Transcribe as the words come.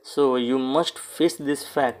So you must face this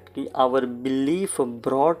fact कि our belief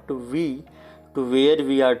brought we to where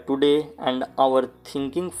we are today, and our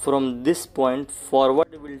thinking from this point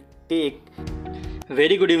forward will take.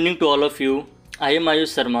 Very good evening to all of you. I am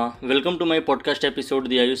Ayush Sharma. Welcome to my podcast episode,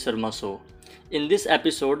 The Ayush Sharma Show. In this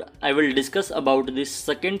episode, I will discuss about the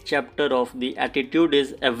second chapter of The Attitude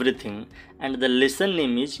is Everything, and the lesson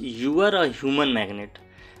name is You Are a Human Magnet.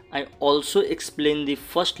 I also explain the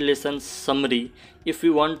first lesson summary. If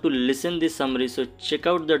you want to listen the summary, so check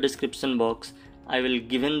out the description box. I will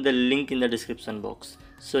given the link in the description box.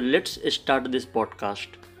 So let's start this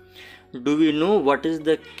podcast. Do we know what is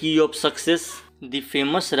the key of success? The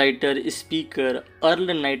famous writer speaker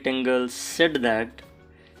Earl Nightingale said that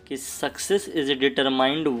success is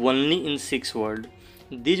determined only in 6 words.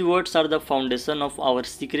 These words are the foundation of our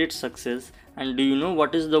secret success. And do you know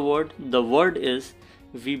what is the word? The word is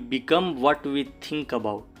we become what we think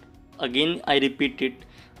about. Again, I repeat it.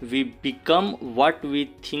 We become what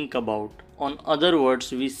we think about. On other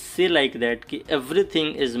words, we say like that कि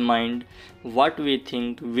everything is mind. What we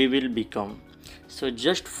think, we will become. So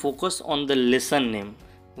just focus on the lesson name.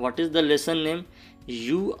 What is the lesson name?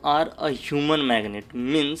 You are a human magnet.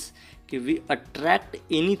 Means कि we attract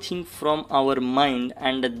anything from our mind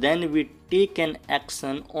and then we take an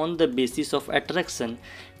action on the basis of attraction.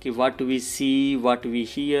 कि what we see, what we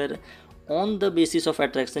hear, on the basis of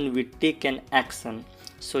attraction we take an action.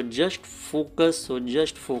 So just focus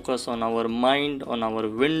on our mind, on our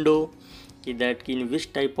window, that in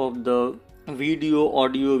which type of the video,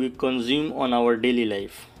 audio we consume on our daily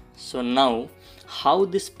life. So now how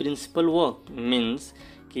this principle work means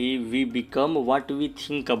we become what we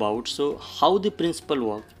think about. So how the principle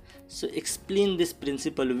work? So explain this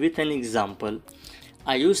principle with an example.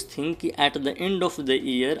 I used to think at the end of the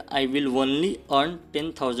year I will only earn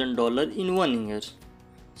 $10,000 in 1 year.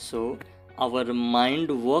 So our mind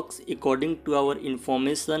works according to our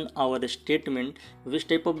information, our statement. Which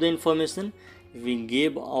type of the information? We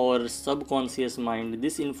gave our subconscious mind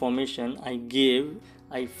this information.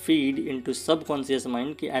 I feed into subconscious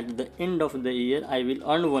mind कि at the end of the year I will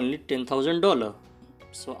earn only $10,000.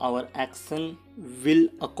 So our action will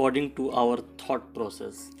according to our thought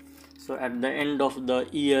process. So at the end of the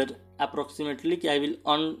year approximately I will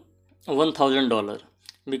earn $1,000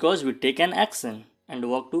 because we take an action and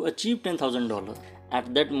work to achieve $10,000.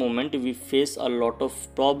 At that moment we face a lot of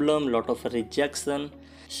problem, lot of rejection.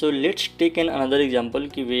 So let's take another example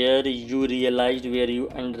where you realized, where you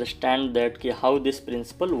understand that how this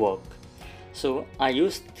principle work. So I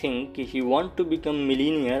used to think he want to become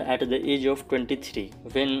millionaire at the age of 23.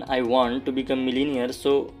 When I want to become millionaire,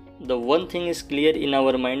 so the one thing is clear in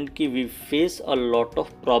our mind we face a lot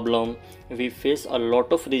of problem, we face a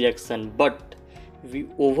lot of rejection, but we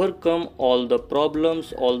overcome all the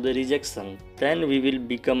problems, all the rejection, then we will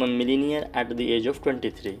become a millionaire at the age of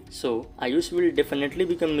 23. So Ayush will definitely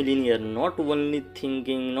become millionaire, not only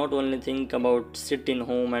think about sit in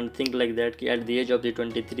home and think like that at the age of the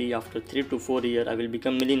 23 after 3 to 4 years I will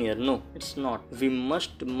become millionaire. No, it's not. We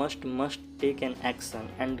must take an action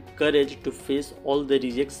and courage to face all the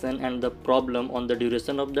rejection and the problem on the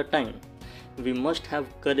duration of the time. We must have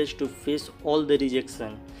courage to face all the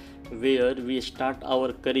rejection where we start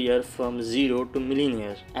our career from zero to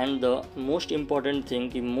millionaire. And the most important thing,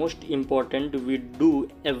 we do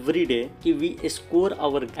every day, we score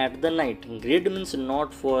our at the night. Grade means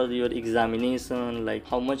not for your examination, like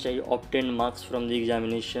how much I obtained marks from the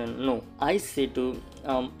examination. No, I say to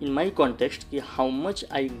in my context how much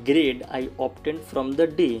I grade I obtained from the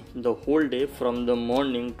day, the whole day from the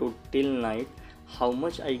morning to till night. How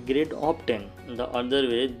much I grade obtain. The other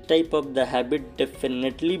way, type of the habit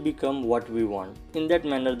definitely become what we want. In that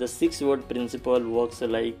manner, the 6-word principle works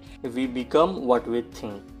like we become what we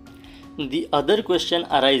think. The other question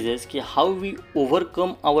arises how we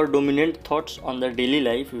overcome our dominant thoughts on the daily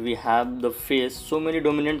life. We have the face so many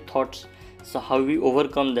dominant thoughts. So how we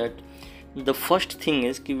overcome that? The first thing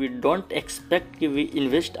is we don't expect we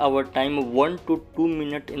invest our time 1 to 2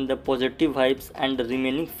 minutes in the positive vibes and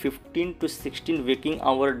remaining 15 to 16 waking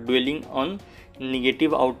hour dwelling on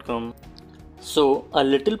negative outcome. So a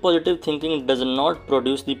little positive thinking does not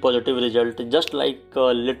produce the positive result, just like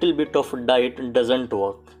a little bit of diet doesn't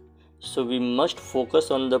work. So we must focus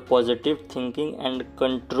on the positive thinking and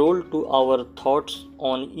control to our thoughts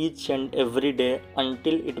on each and every day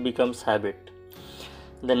until it becomes habit.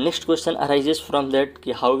 The next question arises from that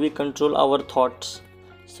how we control our thoughts.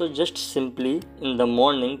 So just simply in the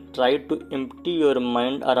morning try to empty your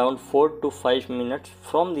mind around 4 to 5 minutes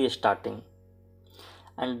from the starting,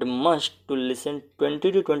 and must to listen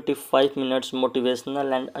 20 to 25 minutes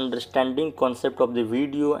motivational and understanding concept of the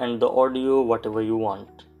video and the audio, whatever you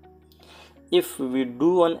want. if we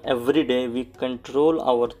do on every day, we control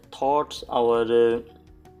our thoughts, our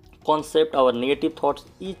concept, our negative thoughts,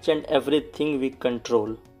 each and everything we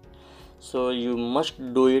control. So you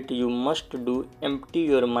must do it. You must do empty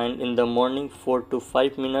your mind in the morning 4 to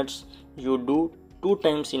 5 minutes. You do 2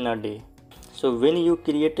 times in a day. So when you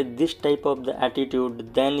create this type of the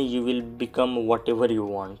attitude, then you will become whatever you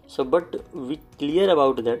want. So but we clear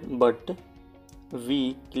about that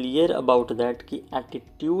कि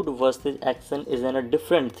attitude versus action is a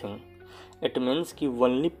different thing. It means कि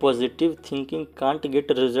only positive thinking can't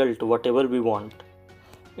get a result whatever we want.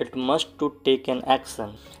 It must to take an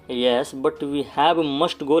action. Yes, but we have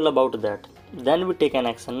must goal about that. Then we take an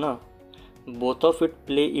action, no? Both of it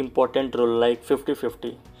play important role, like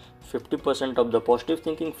 50-50. 50% of the positive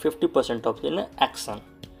thinking, 50% of the action.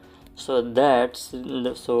 So that's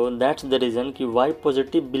the reason why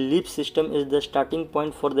positive belief system is the starting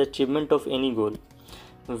point for the achievement of any goal.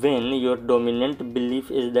 When your dominant belief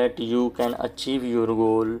is that you can achieve your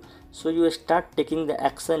goal, so you start taking the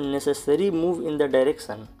action necessary, move in the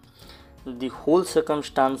direction. The whole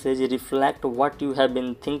circumstances reflect what you have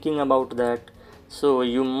been thinking about that. So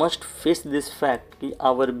you must face this fact कि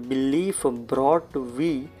our belief brought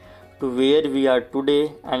we to where we are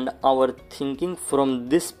today, and our thinking from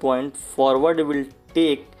this point forward will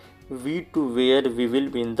take we to where we will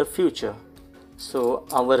be in the future. So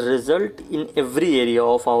our result in every area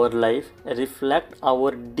of our life reflect our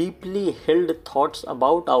deeply held thoughts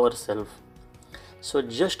about ourselves. So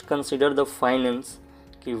just consider the finance,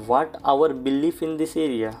 what our belief in this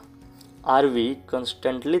area. Are we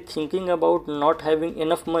constantly thinking about not having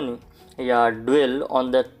enough money? Dwell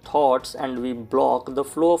on the thoughts and we block the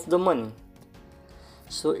flow of the money.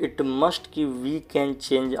 So it must we can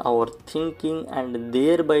change our thinking and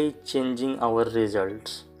thereby changing our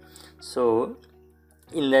results. So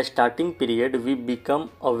in the starting period, we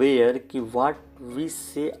become aware what we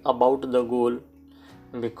say about the goal,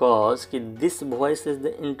 because this voice is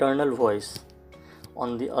the internal voice.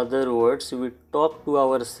 On the other words, we talk to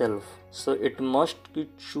ourselves. So it must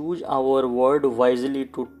choose our word wisely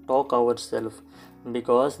to talk ourselves,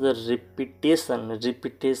 because the repetition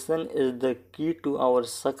is the key to our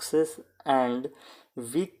success, and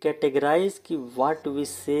we categorize what we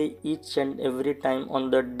say each and every time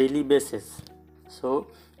on the daily basis. So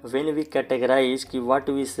when we categorize what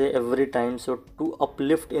we say every time, so to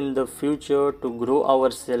uplift in the future, to grow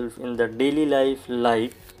ourselves in the daily life,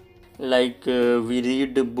 we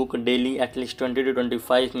read the book daily at least 20 to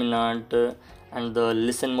 25 minutes, and the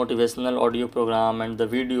listen motivational audio program and the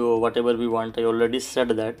video, whatever we want. I already said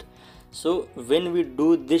that. So when we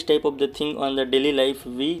do this type of the thing on the daily life,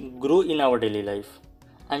 we grow in our daily life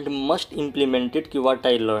and must implement it what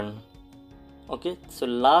I learn. Okay, so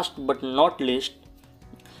last but not least,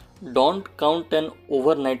 don't count an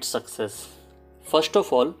overnight success. First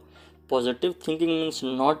of all, positive thinking means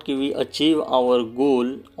not we achieve our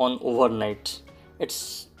goal on overnight.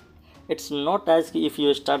 It's not as if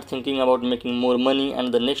you start thinking about making more money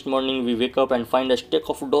and the next morning we wake up and find a stack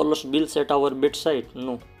of dollars bills at our bedside.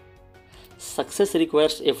 No. Success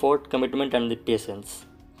requires effort, commitment and the patience.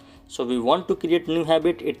 So we want to create new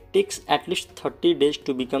habit, it takes at least 30 days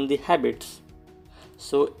to become the habits.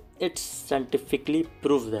 So it's scientifically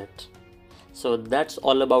proved that. So that's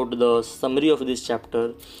all about the summary of this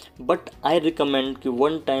chapter, but I recommend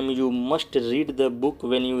one time you must read the book.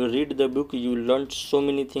 When you read the book, you learn so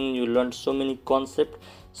many things, you learn so many concepts.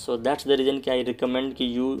 So that's the reason I recommend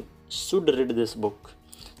you should read this book.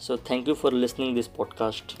 So thank you for listening this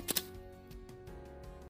podcast.